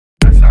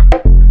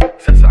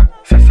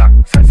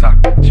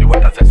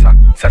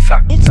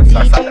Zesser, Zesser,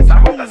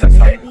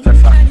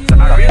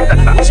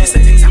 she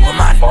said things are go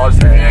mad. More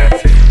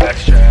stressing,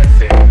 less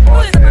stressing.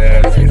 More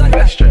stressing,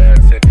 less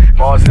stressing.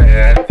 More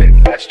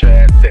stressing, less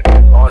stressing.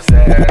 More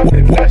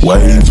stressing, less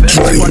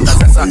stressing. She want a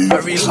Zesser,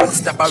 a real hot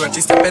stepper. When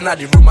she step in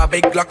the room, a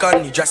big Glock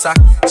on the dresser.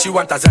 She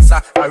want a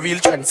Zesser, a real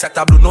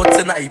trendsetter. Blue notes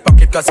in her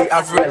pocket cause he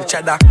have real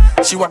cheddar.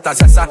 She want a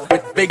Zesser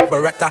with big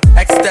Beretta.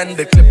 Extend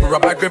the clip,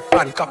 rubber grip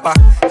and copper.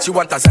 She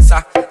want a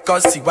Zesser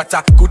cause she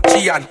wetter.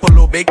 Gucci and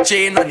polo, big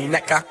chain on the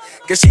necker.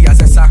 Cause she a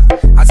Zesser,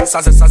 a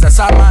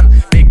Zesser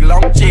man. Big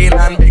long chain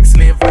and big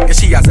slave. And cause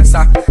she a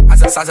Zesser, a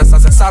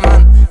Zesser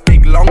man.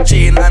 Big long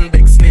chain and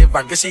big slave.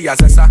 And cause she a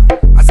Zesser,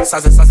 a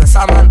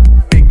Zesser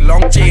man. Big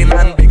long chain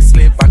and big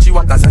slave. And she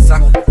want a Zesser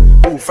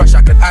who fresh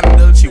I could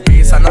handle. She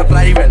waist and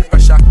apply well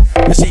pressure.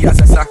 Cause she a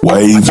Zesser, a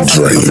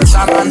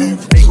Zesser man.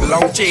 Big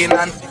long chain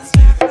and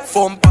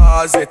foam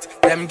pause it.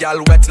 Them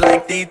gal wet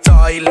like the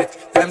toilet.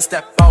 Them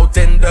step out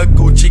in the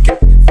Gucci kit.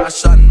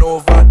 Fashion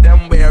over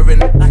them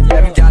wearing it.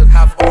 Them gal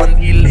have on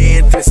the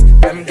latest.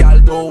 Them gal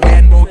don't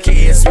wear no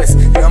K-Swiss.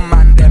 Your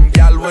man them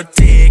gal would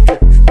take it.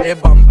 They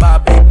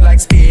bumper big like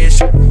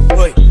spaceship.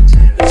 Boy,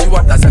 she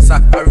want a Zesser,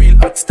 a real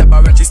hot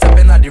stepper. When she step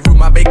in the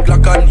room, a big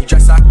Glock on the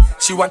dresser.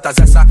 She want a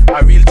Zesser,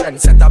 a real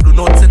trendsetter. Blue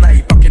notes in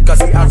her pocket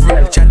cause he have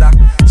real cheddar.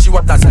 She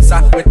want a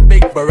Zesser with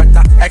big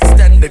Beretta.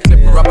 Extend the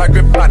clip, rubber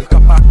grip and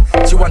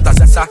copper. She want a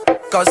Zesser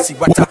cause she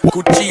wetter.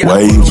 Gucci and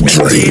polo,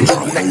 big chain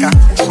on the necker.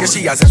 Cause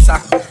she a Zesser,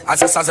 a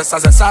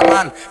Zesser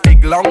man.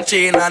 Big long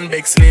chain and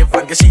big slave.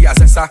 And cause she a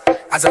Zesser,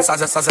 a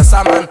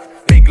Zesser man.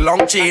 Big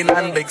long chain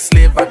and big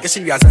slave. And cause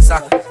she a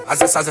Zesser, a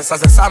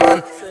Zesser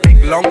man.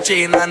 Big long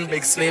chain and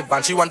big slave.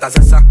 And she want a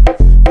Zesser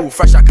who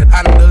fresh I could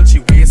handle. She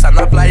waist and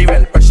apply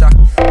well pressure.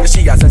 Cause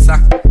she a Zesser,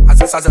 a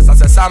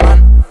Zesser man.